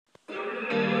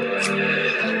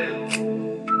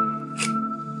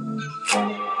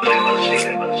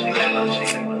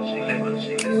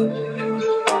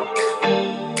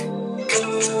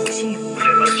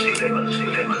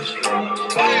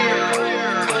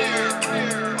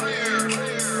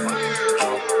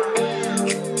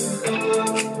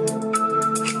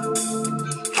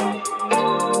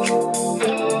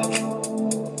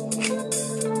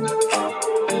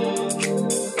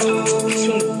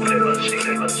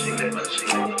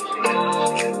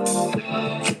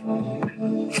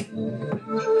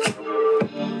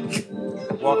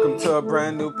Welcome to a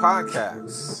brand new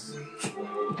podcast.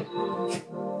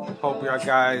 Hope y'all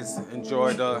guys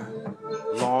enjoyed a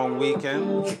long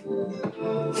weekend,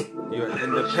 your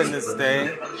Independence Day,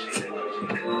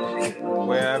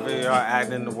 wherever you're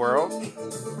at in the world.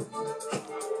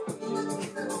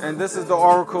 And this is the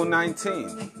Oracle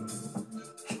 19.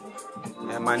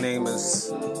 And my name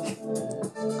is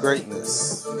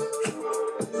Greatness.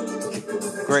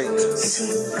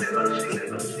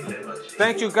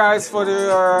 Thank you guys for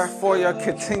your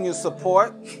continued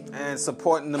support and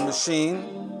supporting the machine.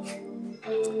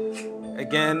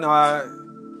 Again,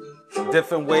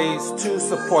 different ways to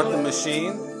support the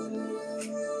machine.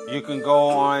 You can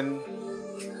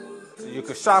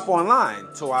shop online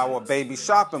to our baby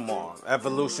shopping mall,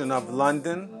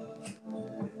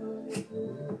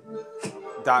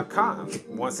 evolutionoflondon.com.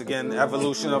 Once again,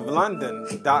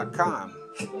 evolutionoflondon.com.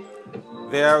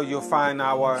 There you'll find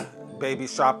our baby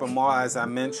shopping mall, as I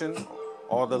mentioned,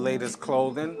 all the latest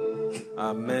clothing,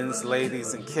 men's,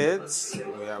 ladies, and kids.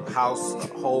 We have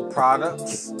household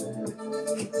products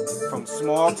from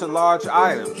small to large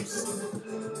items.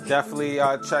 Definitely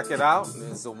check it out.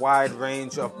 There's a wide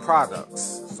range of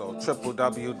products. So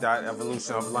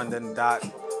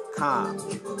www.evolutionoflondon.com.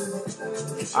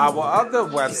 Our other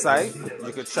website,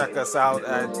 you can check us out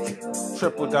at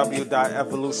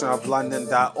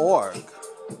www.evolutionoflondon.org.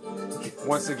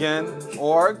 Once again,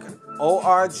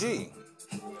 O-R-G.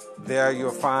 There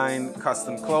you'll find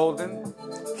custom clothing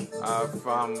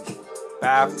from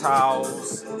bath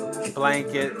towels,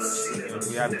 blankets.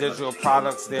 We have digital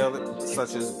products there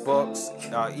such as books,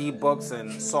 e-books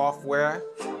and software,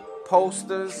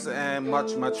 posters, and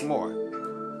much, much more.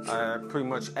 Pretty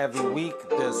much every week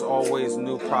there's always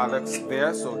new products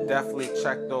there, so definitely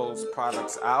check those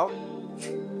products out.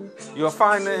 You'll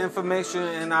find the information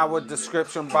in our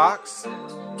description box.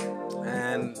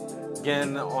 And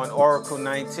again, on Oracle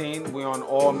 19, we're on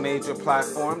all major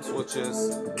platforms, which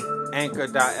is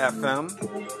Anchor.fm.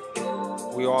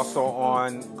 We're also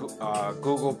on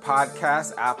Google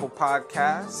Podcasts, Apple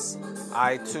Podcasts,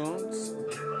 iTunes,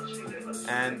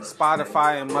 and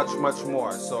Spotify, and much, much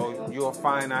more. So you'll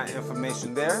find our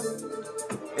information there.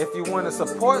 If you want to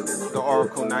support the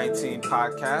Oracle 19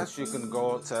 podcast, you can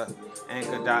go to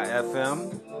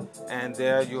Anchor.fm, and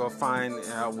there you'll find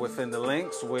within the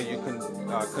links where you can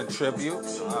contribute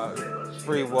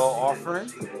free will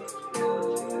offering.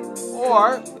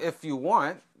 Or if you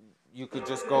want, you could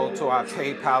just go to our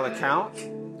PayPal account,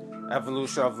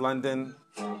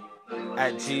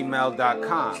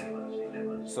 evolutionoflondon@gmail.com.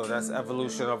 So that's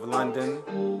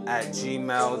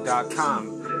evolutionoflondon@gmail.com.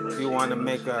 If you want to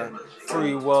make a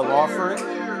free will offering.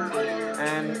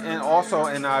 And also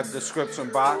in our description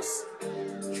box,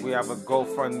 we have a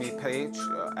GoFundMe page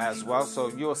as well. So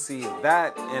you'll see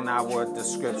that in our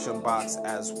description box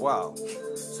as well.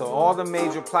 So all the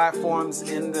major platforms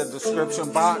in the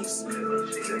description box,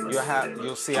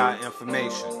 you'll see our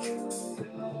information.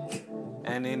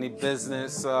 And any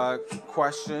business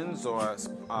questions or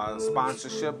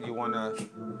sponsorship, you want to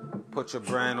put your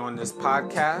brand on this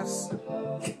podcast,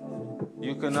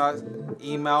 you can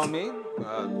email me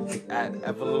at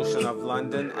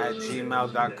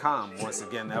evolutionoflondon@gmail.com. Once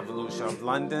again,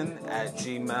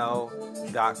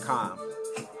 evolutionoflondon@gmail.com.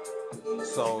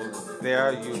 So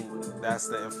that's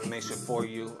the information for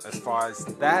you as far as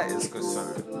that is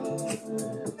concerned.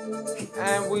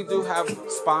 And we do have a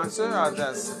sponsor,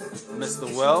 that's Mr.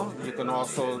 Will. You can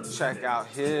also check out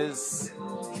his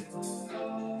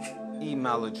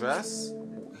email address.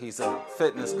 He's a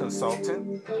fitness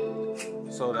consultant.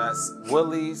 So that's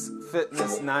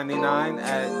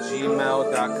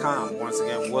williesfitness99@gmail.com. Once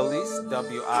again, Willies,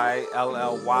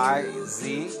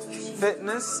 WILLYZ,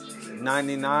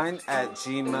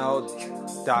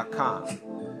 fitness99@gmail.com.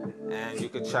 And you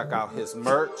can check out his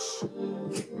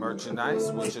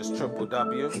merchandise, which is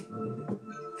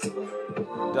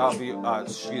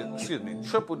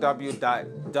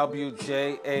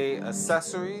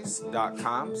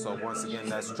www.wjaaccessories.com. So once again,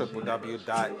 that's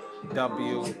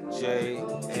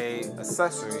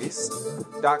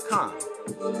www.wjaaccessories.com.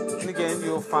 And again,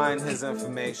 you'll find his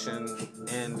information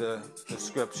in the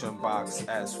description box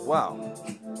as well.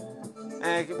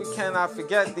 And we cannot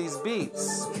forget these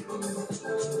beats.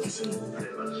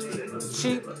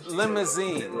 Cheap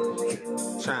Limousine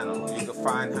channel. You can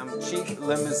find him, Cheap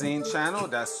Limousine channel.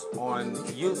 That's on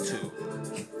YouTube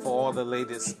for all the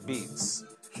latest beats.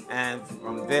 And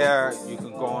from there, you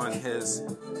can go on his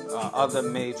other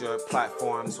major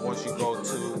platforms. Once you go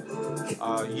to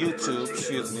YouTube,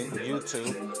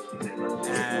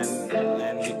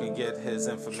 and you can get his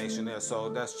information there. So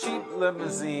that's Cheap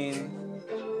Limousine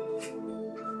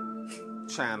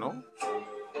channel.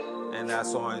 and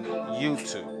that's on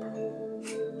YouTube.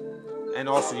 And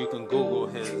also you can Google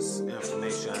his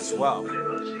information as well.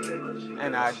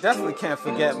 And I definitely can't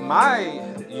forget my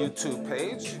YouTube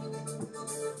page,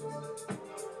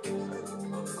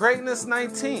 Greatness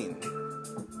 19.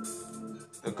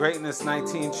 The Greatness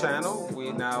 19 channel.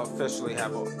 We now officially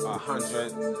have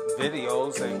 100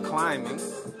 videos and climbing.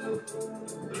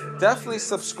 Definitely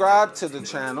subscribe to the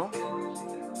channel.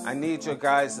 I need you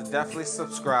guys to definitely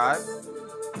subscribe.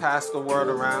 Pass the word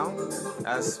around.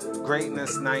 That's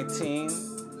Greatness 19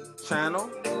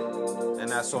 channel, and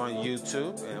that's on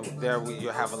YouTube. And there you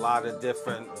have a lot of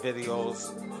different videos,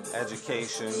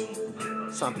 education,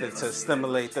 something to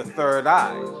stimulate the third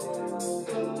eye.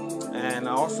 And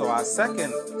also our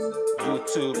second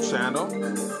YouTube channel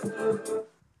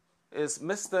is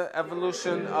Mr.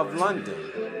 Evolution of London.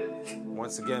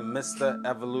 Once again, Mr.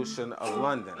 Evolution of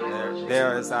London.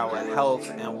 There is our health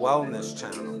and wellness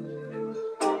channel.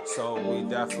 So we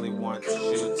definitely want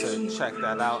you to check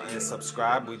that out and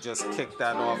subscribe. We just kicked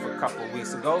that off a couple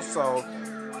weeks ago. So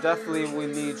definitely we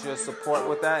need your support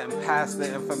with that, and pass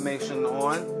the information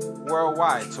on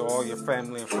worldwide to all your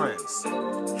family and friends.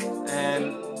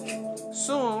 And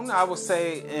soon, I will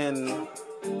say in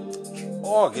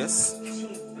August,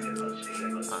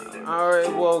 I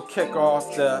will kick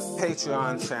off the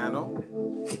Patreon channel.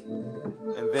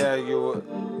 And there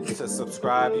to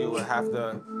subscribe, you will have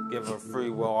to give a free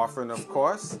will offering, of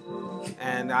course.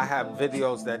 And I have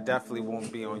videos that definitely won't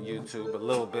be on YouTube, a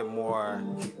little bit more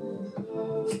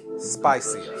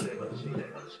spicier.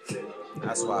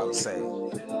 That's what I would say.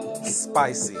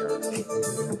 Spicier.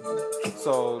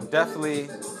 So definitely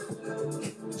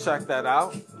check that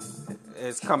out.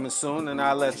 It's coming soon, and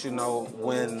I'll let you know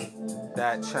when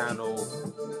that channel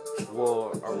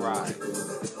will arrive.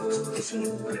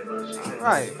 All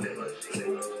right.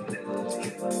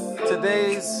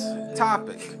 Today's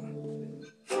topic,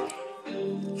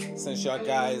 since y'all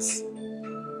guys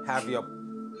have your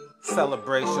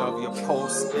celebration of your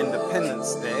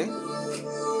post-Independence Day,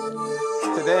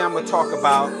 today I'm going to talk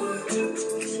about,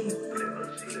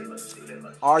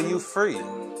 are you free?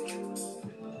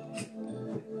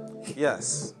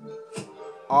 Yes.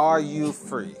 Are you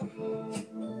free?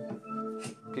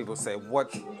 People say,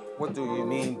 what do you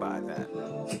mean by that?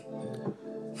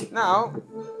 Now,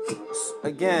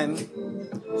 again,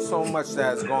 so much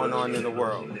that's going on in the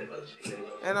world.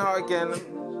 And again,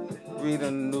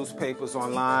 reading newspapers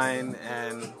online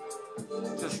and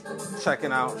just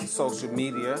checking out social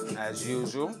media as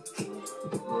usual.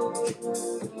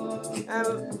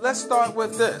 And let's start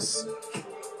with this.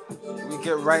 We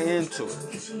get right into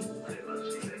it.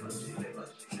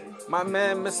 My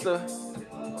man,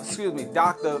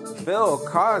 Dr. Bill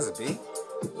Cosby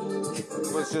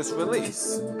was just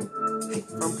released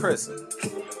from prison.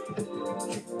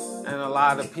 And a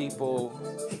lot of people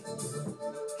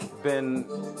been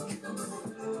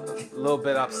a little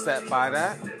bit upset by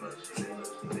that.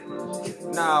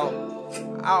 Now,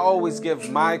 I always give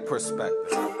my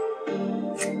perspective,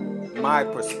 my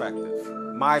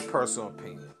personal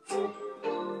opinion.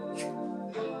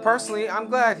 Personally, I'm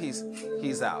glad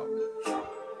he's out.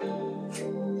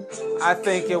 I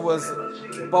think it was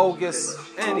bogus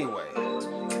anyway,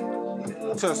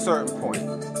 to a certain point.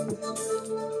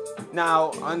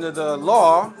 Now, under the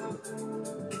law,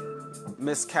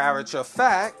 miscarriage of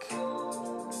fact,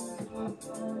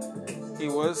 he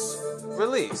was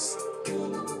released.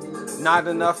 Not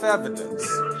enough evidence,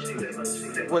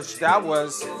 which that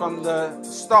was from the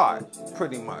start,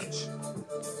 pretty much.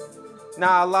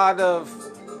 Now, a lot of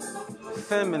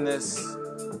feminists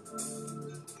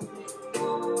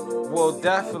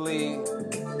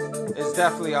is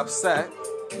definitely upset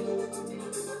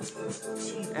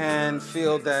and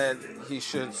feel that he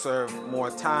should serve more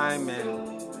time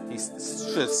and he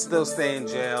should still stay in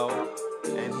jail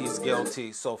and he's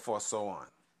guilty, so forth, so on.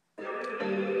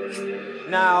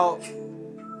 Now,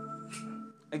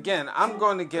 again, I'm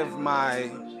going to give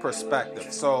my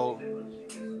perspective. So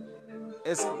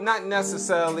it's not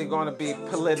necessarily going to be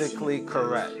politically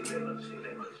correct.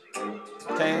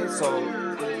 Okay,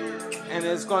 and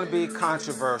it's going to be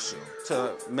controversial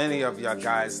to many of y'all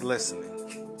guys listening.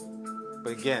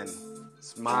 But again,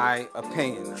 it's my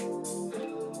opinion.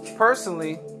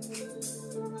 Personally,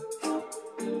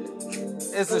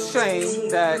 it's a shame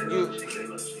that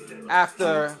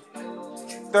after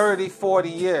 30, 40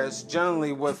 years,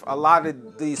 generally with a lot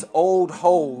of these old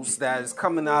hoes that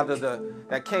came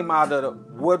out of the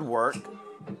woodwork,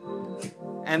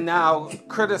 and now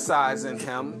criticizing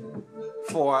him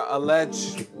for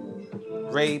alleged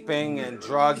raping and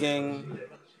drugging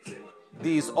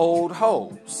these old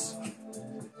hoes.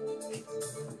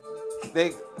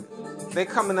 They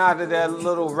coming out of their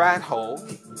little rat hole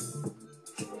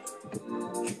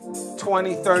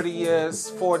 20, 30 years,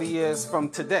 40 years from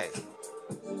today.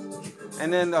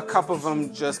 And then a couple of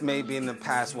them just maybe in the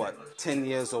past, 10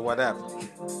 years or whatever.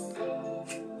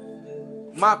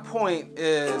 My point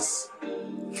is,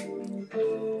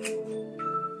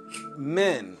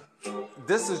 men,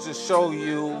 this is to show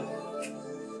you,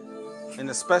 and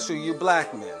especially you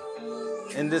black men,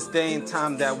 in this day and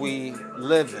time that we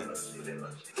live in,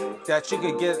 that you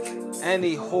could get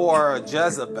any whore or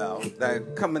Jezebel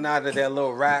that coming out of their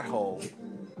little rat hole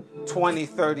 20,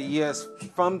 30 years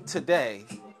from today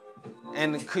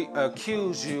and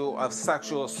accuse you of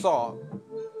sexual assault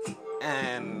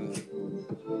and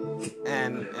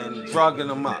drugging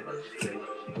them up.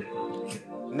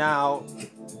 Now,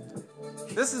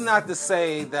 this is not to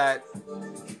say that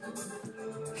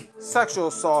sexual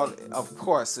assault, of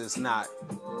course, is not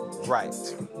right.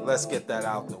 Let's get that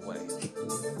out the way.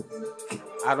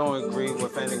 I don't agree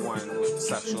with anyone with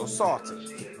sexual assaulting.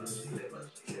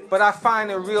 But I find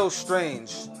it real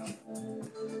strange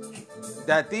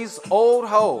that these old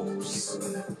hoes,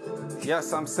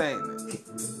 yes, I'm saying it,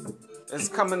 is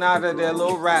coming out of their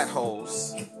little rat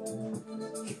holes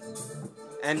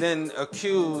and then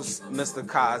accuse Mr.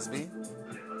 Cosby,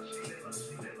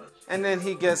 and then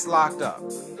he gets locked up.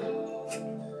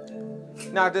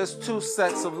 Now, there's two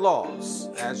sets of laws,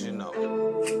 as you know,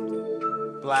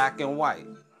 black and white.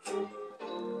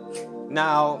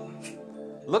 Now,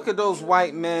 look at those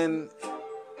white men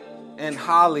in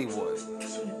Hollywood,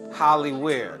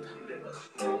 Hollyweird.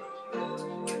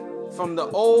 From the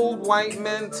old white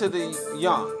men to the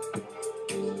young,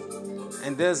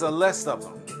 and there's a list of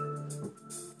them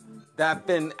that have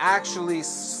been actually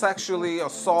sexually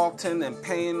assaulting and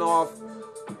paying off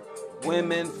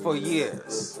women for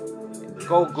years.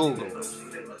 Go Google them.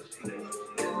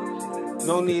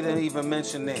 No need to even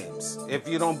mention names. If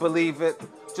you don't believe it,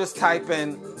 just type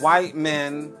in white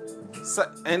men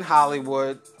in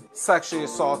Hollywood sexually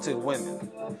assaulted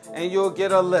women, and you'll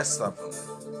get a list of them.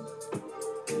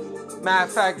 Matter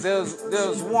of fact,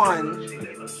 there's one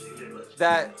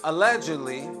that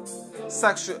allegedly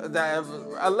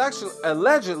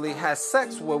has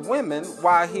sex with women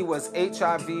while he was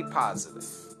HIV positive.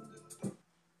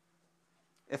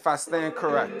 If I stand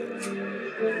corrected.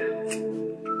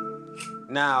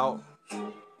 Now,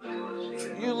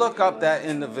 you look up that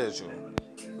individual.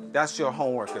 That's your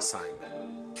homework assignment,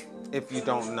 if you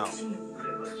don't know.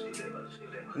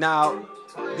 Now,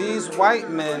 these white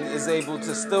men is able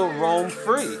to still roam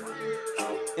free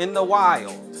in the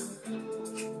wild.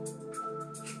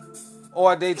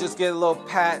 Or they just get a little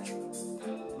a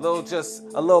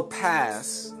little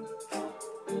pass.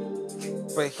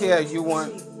 But here you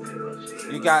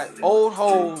got old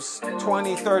hoes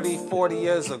 20, 30, 40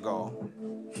 years ago,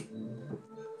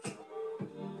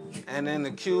 and then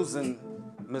accusing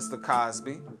Mr.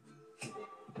 Cosby,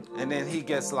 and then he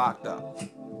gets locked up.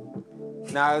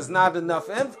 Now, there's not enough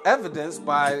evidence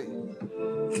by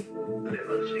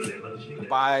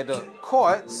the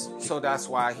courts, so that's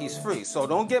why he's free. So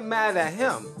don't get mad at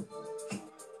him.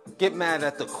 Get mad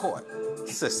at the court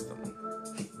system.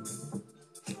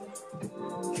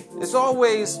 It's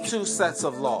always two sets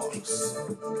of laws.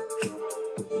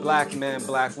 Black man,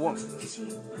 black woman.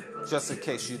 Just in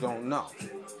case you don't know.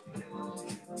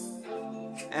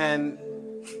 And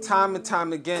time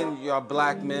again, your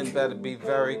black men better be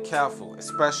very careful,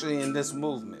 especially in this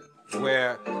movement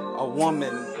where a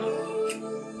woman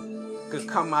could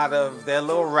come out of their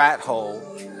little rat hole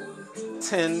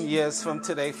 10 years from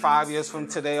today, 5 years from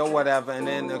today, or whatever, and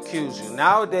then accuse you.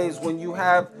 Nowadays, when you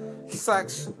have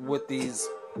sex with these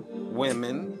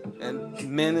women and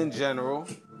men in general,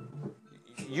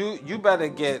 you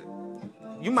better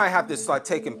you might have to start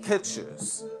taking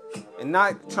pictures and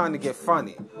not trying to get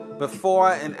funny.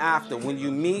 Before and after, when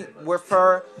you meet with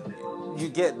her, you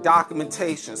get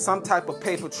documentation, some type of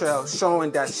paper trail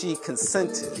showing that she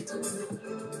consented.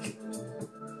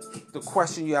 The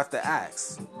question you have to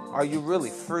ask, are you really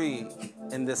free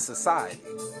in this society?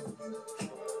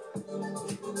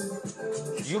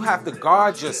 You have to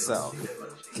guard yourself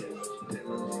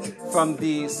from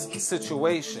these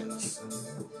situations,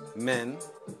 men.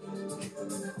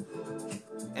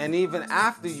 And even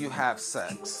after you have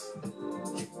sex,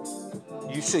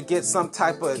 you should get some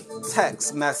type of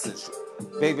text message.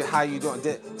 Baby, how you doing?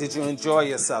 Did you enjoy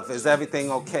yourself? Is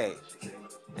everything okay?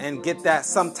 And get that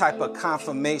some type of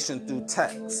confirmation through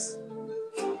text.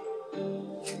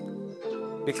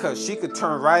 Because she could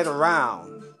turn right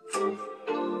around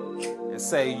and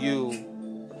say you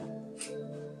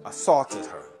assaulted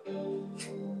her.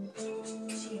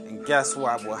 And guess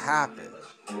what will happen?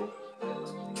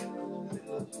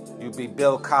 You'd be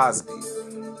Bill Cosby.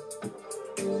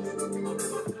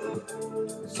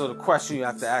 So the question you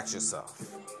have to ask yourself,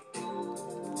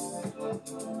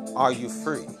 are you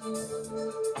free?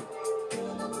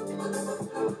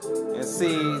 And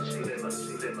see,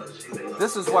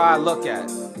 this is why I look at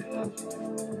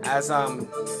as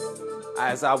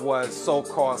I was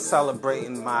so-called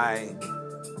celebrating my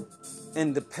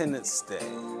Independence Day,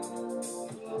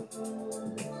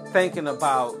 thinking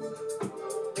about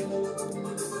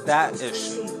that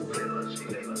issue,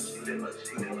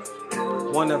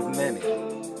 one of many.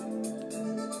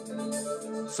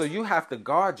 So you have to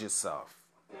guard yourself,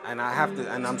 and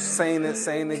I'm saying it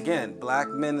again, black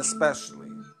men especially.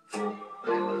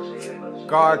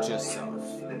 Guard yourself,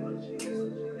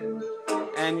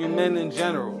 and you men in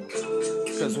general,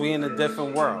 because we in a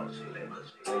different world.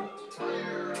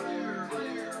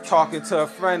 Talking to a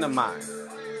friend of mine,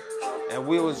 and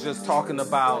we was just talking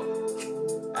about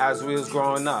as we was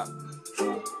growing up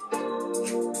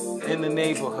in the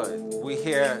neighborhood. We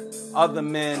hear other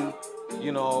men,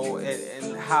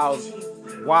 and how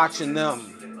watching them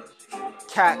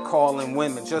catcalling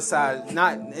women, just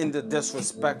not in the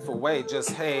disrespectful way, just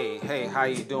hey, how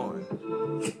you doing?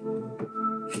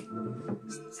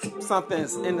 Something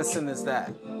as innocent as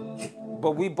that.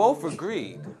 But we both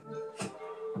agreed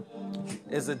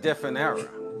it's a different era.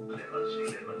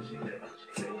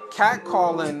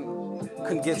 Catcalling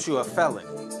can get you a felony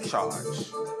charge.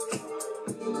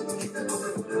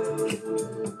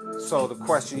 So the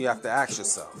question you have to ask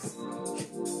yourself,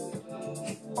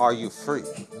 are you free?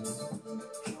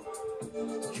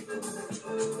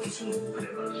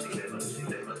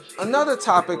 Another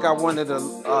topic I wanted to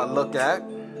look at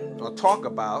or talk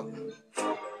about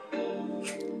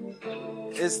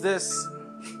is this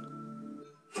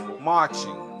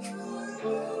marching.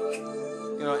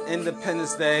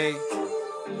 Independence Day,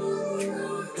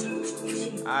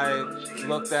 I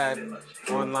looked at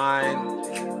online,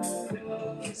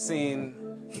 seen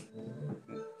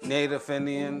Native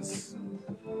Indians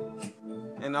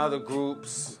and other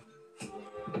groups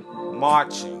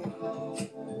marching,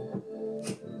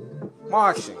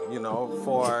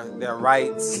 for their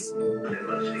rights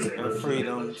and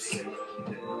freedoms.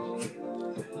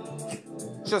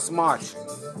 Just marching.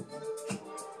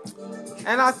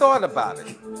 And I thought about it.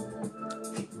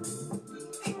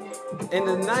 In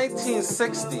the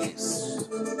 1960s,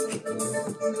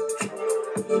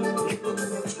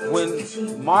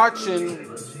 when marching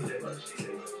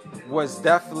was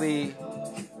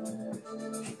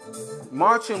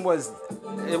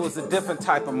it was a different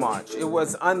type of march. It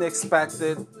was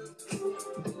unexpected,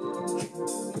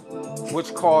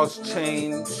 which caused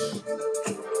change,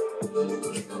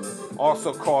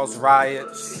 also caused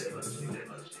riots.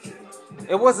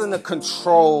 It wasn't a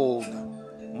controlled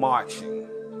marching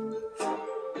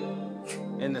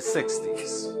in the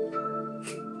 60s,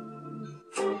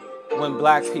 when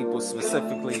black people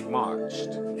specifically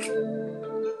marched.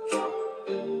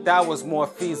 That was more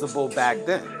feasible back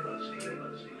then.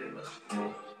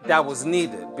 That was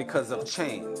needed because of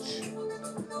change.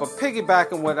 But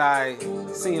piggybacking what I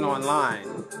seen online,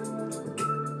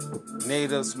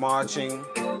 natives marching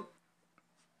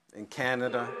in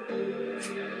Canada,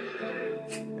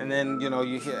 and then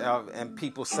you hear and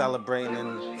people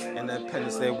celebrating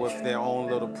Independence Day with their own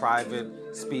little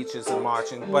private speeches and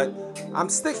marching. But I'm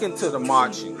sticking to the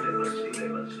marching.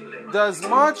 The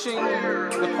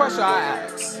question I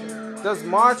ask, does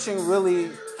marching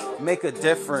really make a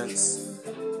difference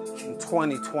in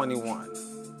 2021?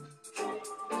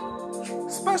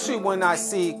 Especially when I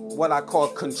see what I call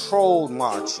controlled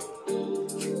marching.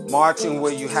 Marching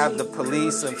where you have the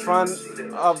police in front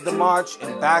of the march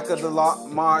and back of the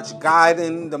march,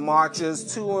 guiding the marchers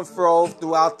to and fro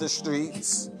throughout the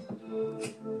streets.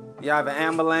 You have an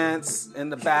ambulance in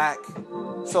the back,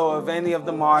 so if any of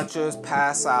the marchers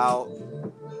pass out,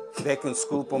 they can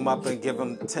scoop them up and give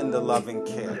them tender loving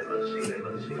care.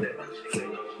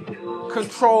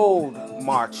 Controlled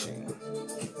marching.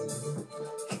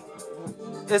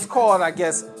 It's called, I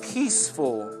guess,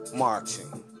 peaceful marching.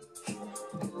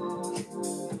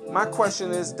 My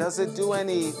question is, does it do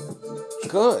any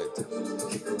good?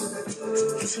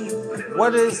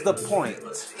 What is the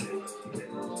point?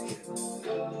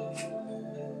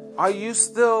 Are you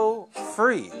still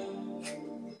free?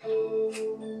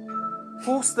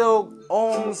 Who still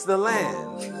owns the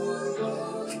land?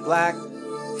 Black,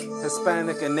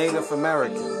 Hispanic, and Native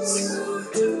Americans.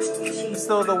 It's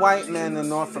still the white man in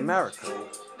North America,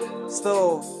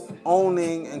 still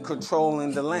owning and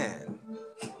controlling the land.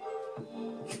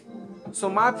 So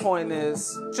my point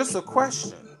is just a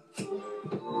question.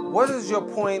 What is your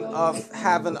point of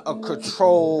having a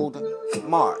controlled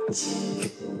march?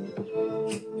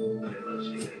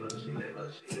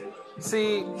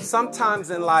 See, sometimes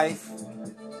in life,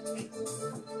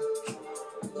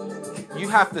 you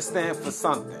have to stand for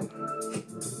something.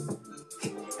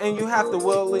 And you have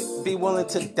to be willing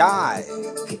to die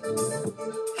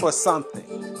for something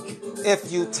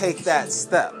if you take that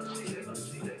step.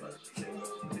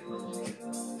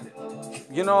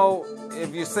 You know,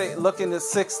 if you say, look in the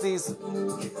 60s,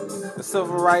 the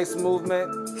civil rights movement,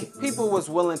 people was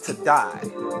willing to die.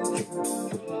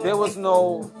 There was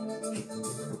no,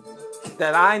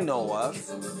 that I know of,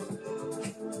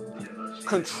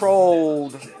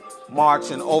 controlled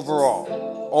marching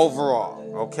overall,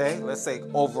 okay? Let's say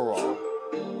overall.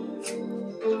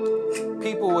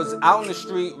 People was out in the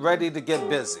street ready to get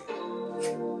busy,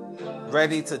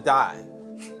 ready to die,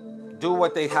 do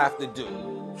what they have to do.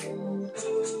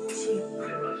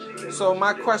 So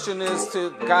my question is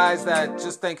to guys that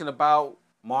just thinking about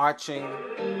marching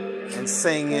and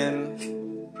singing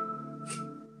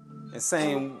and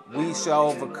saying we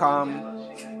shall overcome.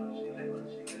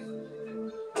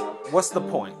 What's the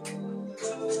point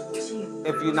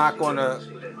if you're not going to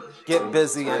get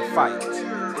busy and fight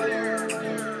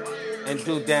and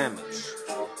do damage?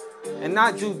 And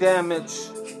not do damage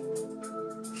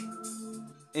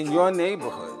in your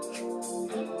neighborhood.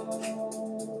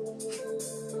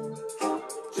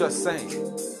 Just saying.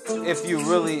 If you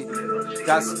really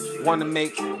want to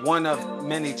make one of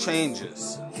many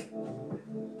changes.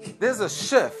 There's a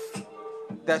shift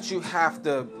that you have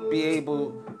to be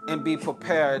able and be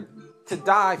prepared to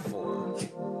die for.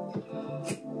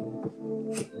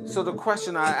 So the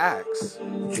question I ask,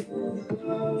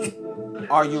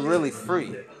 are you really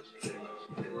free?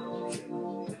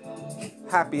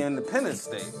 Happy Independence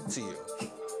Day to you.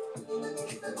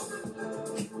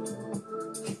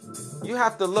 You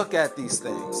have to look at these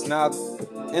things. Now,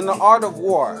 in the art of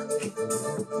war,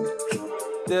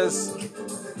 there's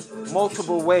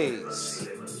multiple ways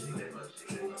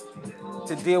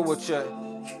to deal with your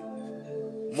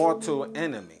mortal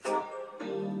enemy.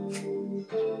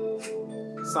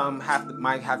 Some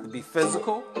might have to be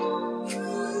physical.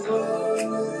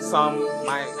 Some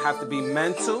might have to be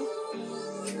mental.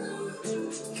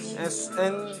 And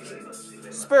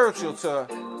spiritual to a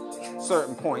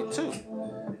certain point too.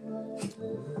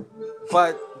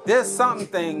 But there's some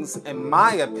things, in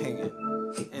my opinion,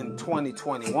 in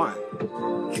 2021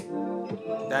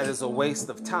 that is a waste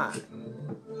of time.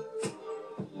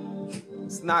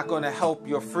 It's not going to help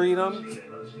your freedom,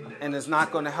 and it's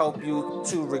not going to help you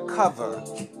to recover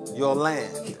your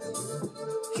land.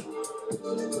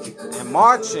 And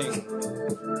marching,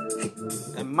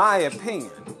 in my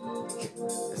opinion,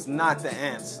 is not the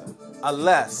answer,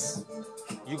 unless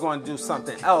you're going to do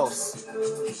something else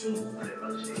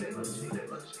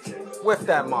with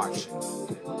that marching.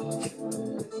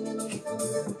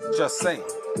 Just saying.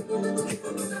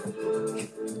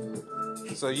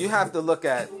 So you have to look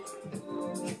at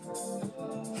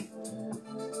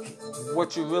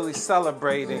what you're really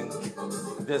celebrating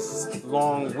this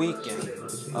long weekend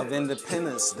of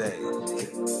Independence Day.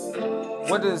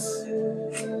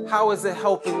 How is it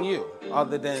helping you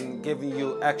other than giving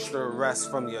you extra rest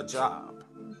from your job?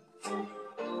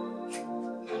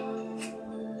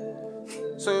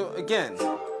 So again,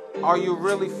 are you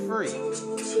really free?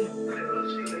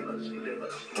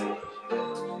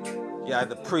 Yeah,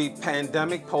 the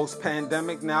pre-pandemic,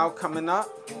 post-pandemic now coming up.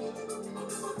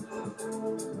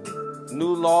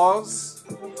 New laws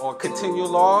or continued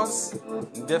laws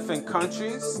in different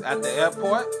countries at the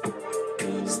airport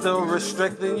still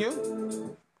restricting you.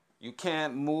 You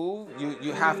can't move.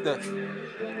 You have to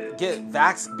get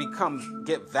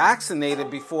vaccinated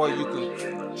before you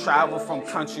can travel from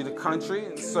country to country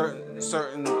in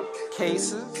certain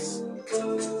cases.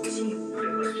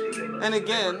 And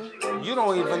again, you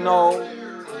don't even know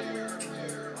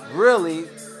really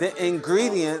the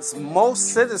ingredients.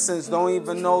 Most citizens don't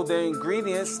even know the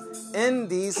ingredients in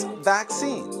these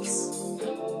vaccines.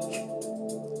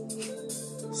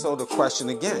 So the question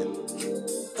again,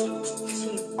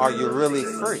 are you really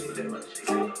free?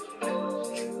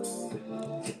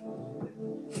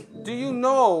 Do you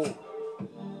know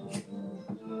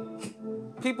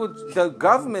the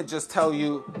government just tell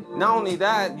you, not only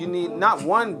that, you need not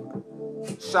one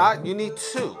shot, you need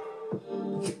two.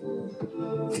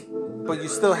 But you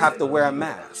still have to wear a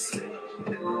mask.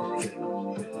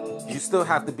 You still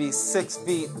have to be 6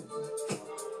 feet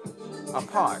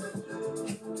apart.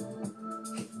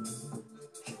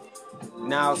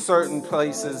 Now, certain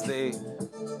places, they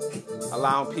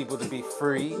allow people to be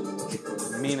free,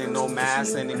 meaning no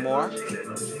mask anymore,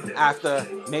 after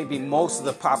maybe most of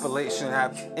the population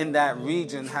in that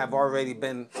region have already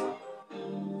been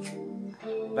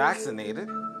vaccinated.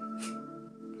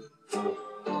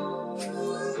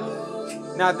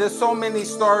 Now, there's so many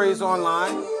stories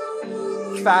online,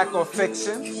 fact or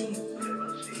fiction,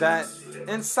 that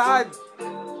inside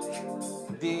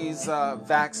these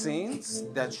vaccines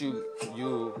that you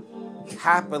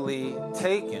happily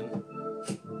taken,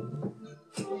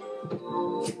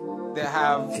 they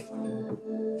have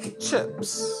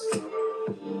chips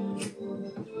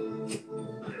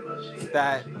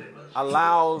that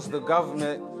allows the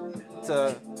government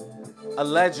to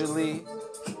allegedly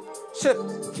chip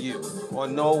you or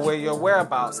know where your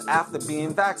whereabouts after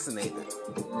being vaccinated.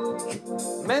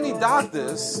 Many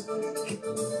doctors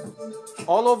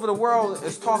all over the world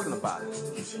is talking about it.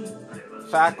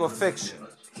 Fact or fiction,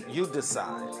 you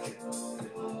decide.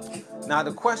 Now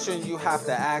the question you have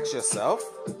to ask yourself,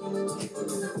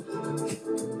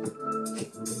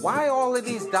 why all of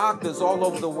these doctors all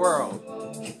over the world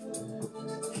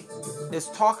is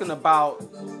talking about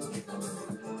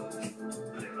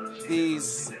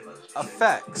these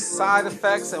effects, side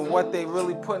effects, and what they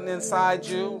really putting inside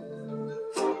you,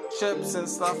 chips and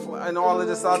stuff, and all of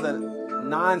this other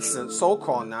nonsense,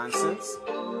 so-called nonsense,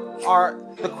 are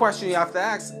the question you have to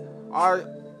ask. Are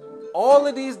all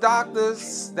of these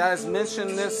doctors that has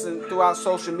mentioned this and throughout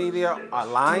social media are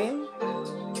lying?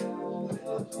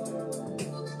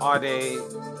 Are they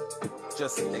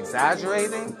just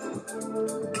exaggerating?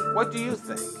 What do you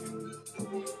think?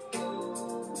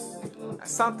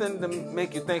 That's something to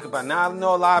make you think about. Now, I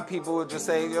know a lot of people would just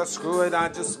say, yo, screw it,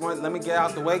 let me get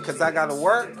out the way because I got to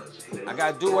work. I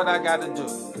got to do what I got to do.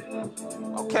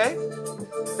 Okay,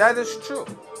 that is true.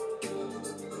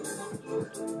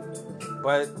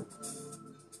 But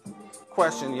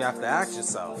question you have to ask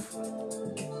yourself,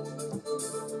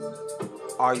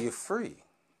 are you free?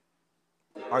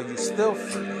 Are you still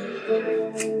free?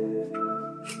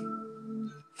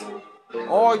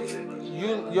 Or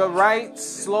your rights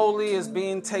slowly is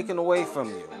being taken away from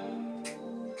you.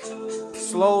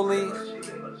 Slowly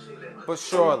but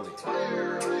surely.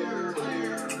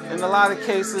 In a lot of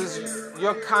cases,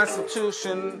 your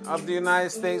Constitution of the United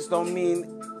States don't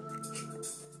mean,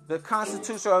 the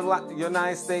Constitution of the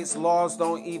United States laws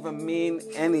don't even mean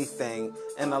anything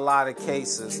in a lot of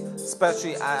cases,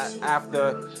 especially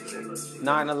after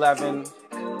 9/11,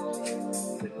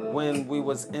 when we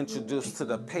was introduced to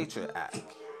the Patriot Act.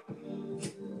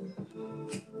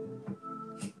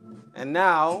 And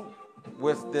now,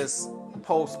 with this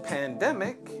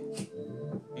post-pandemic,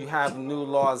 you have new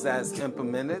laws that's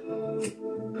implemented.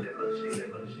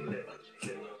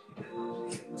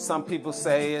 Some people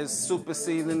say is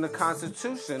superseding the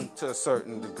Constitution to a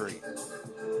certain degree.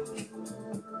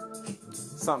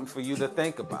 Something for you to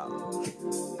think about.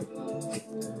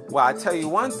 Well, I tell you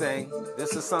one thing,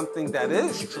 this is something that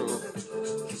is true.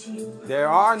 There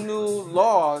are new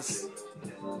laws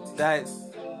that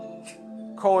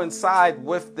coincide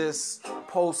with this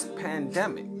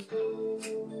post-pandemic,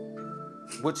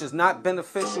 which is not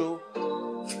beneficial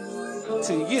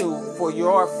to you for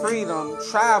your freedom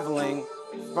traveling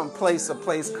from place to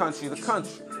place, country to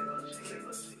country.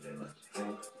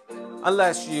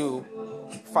 Unless you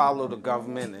follow the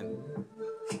government and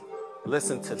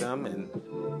listen to them and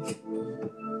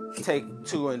take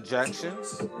 2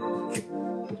 injections,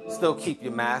 still keep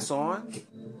your mask on,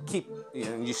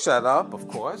 you shut up, of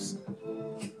course,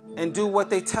 and do what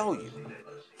they tell you.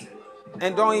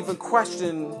 And don't even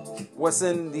question what's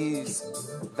in these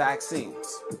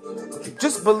vaccines.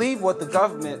 Just believe what the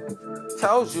government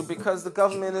tells you because the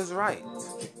government is right.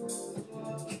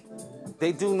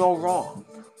 They do no wrong.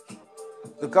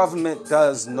 The government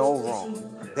does no wrong.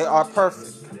 They are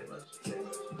perfect.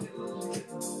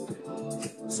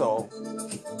 So,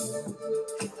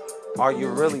 are you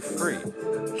really free?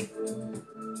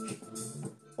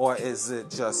 Or is it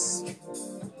just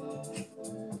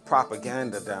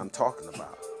propaganda that I'm talking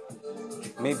about?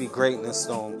 Maybe greatness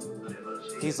don't,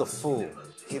 he's a fool.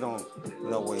 He don't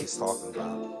know what he's talking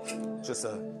about. Just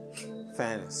a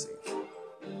fantasy.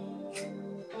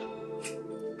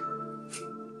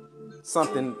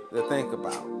 Something to think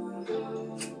about.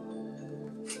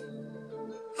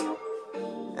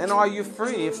 And are you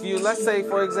free? If you, let's say,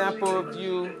 for example, if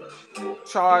you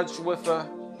charged with a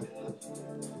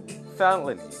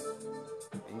felony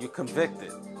and you're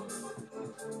convicted,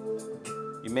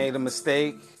 you made a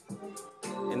mistake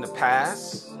in the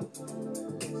past,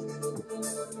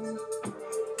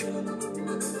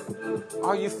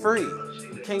 are you free?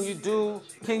 Can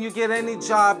you get any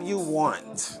job you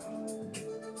want?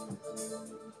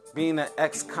 Being an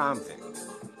ex-convict,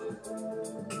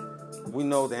 we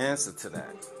know the answer to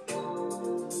that.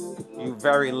 You're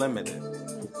very limited.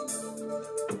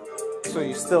 So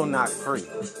you're still not free.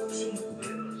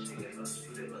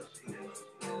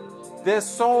 There's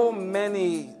so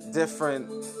many different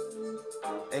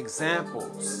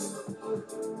examples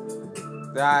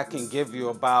that I can give you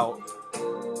about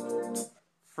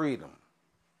freedom.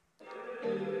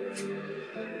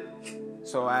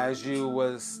 So as you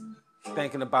was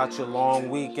thinking about your long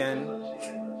weekend,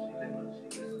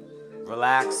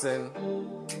 relaxing,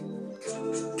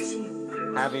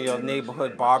 having your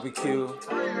neighborhood barbecue,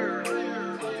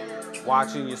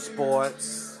 watching your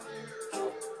sports,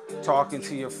 talking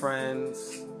to your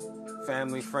friends,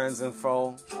 family, friends, and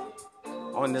foe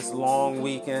on this long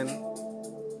weekend.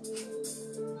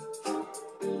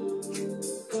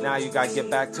 Now you got to get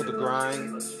back to the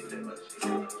grind.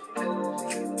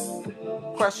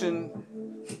 Question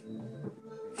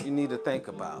you need to think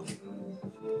about.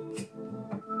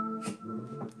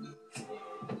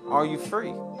 Are you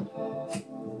free?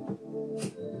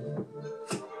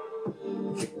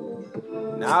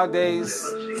 Nowadays,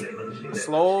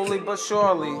 slowly but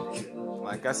surely,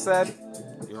 like I said,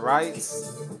 your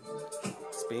rights,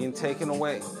 it's being taken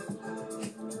away.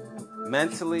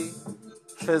 Mentally,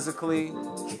 physically,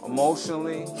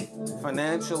 emotionally,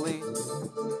 financially.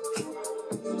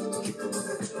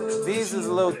 These are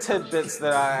the little tidbits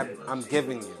that I'm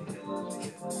giving you,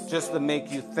 just to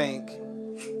make you think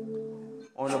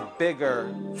on a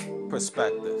bigger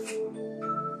perspective.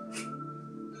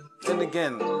 And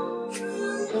again,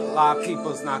 a lot of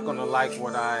people's not going to like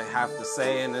what I have to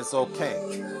say, and it's okay.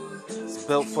 It's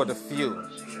built for the few,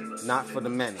 not for the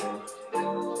many.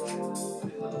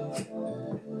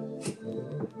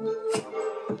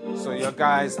 So your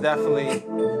guys definitely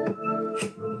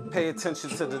pay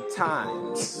attention to the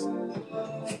times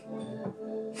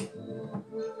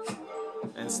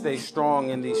and stay strong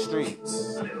in these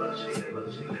streets.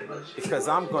 Because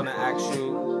I'm going to ask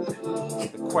you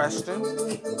the question,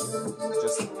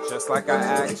 just like I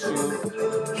asked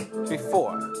you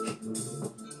before.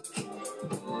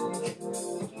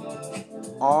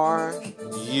 Are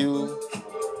you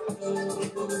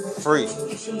free?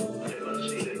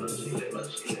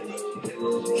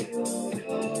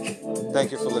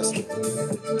 Thank you for listening.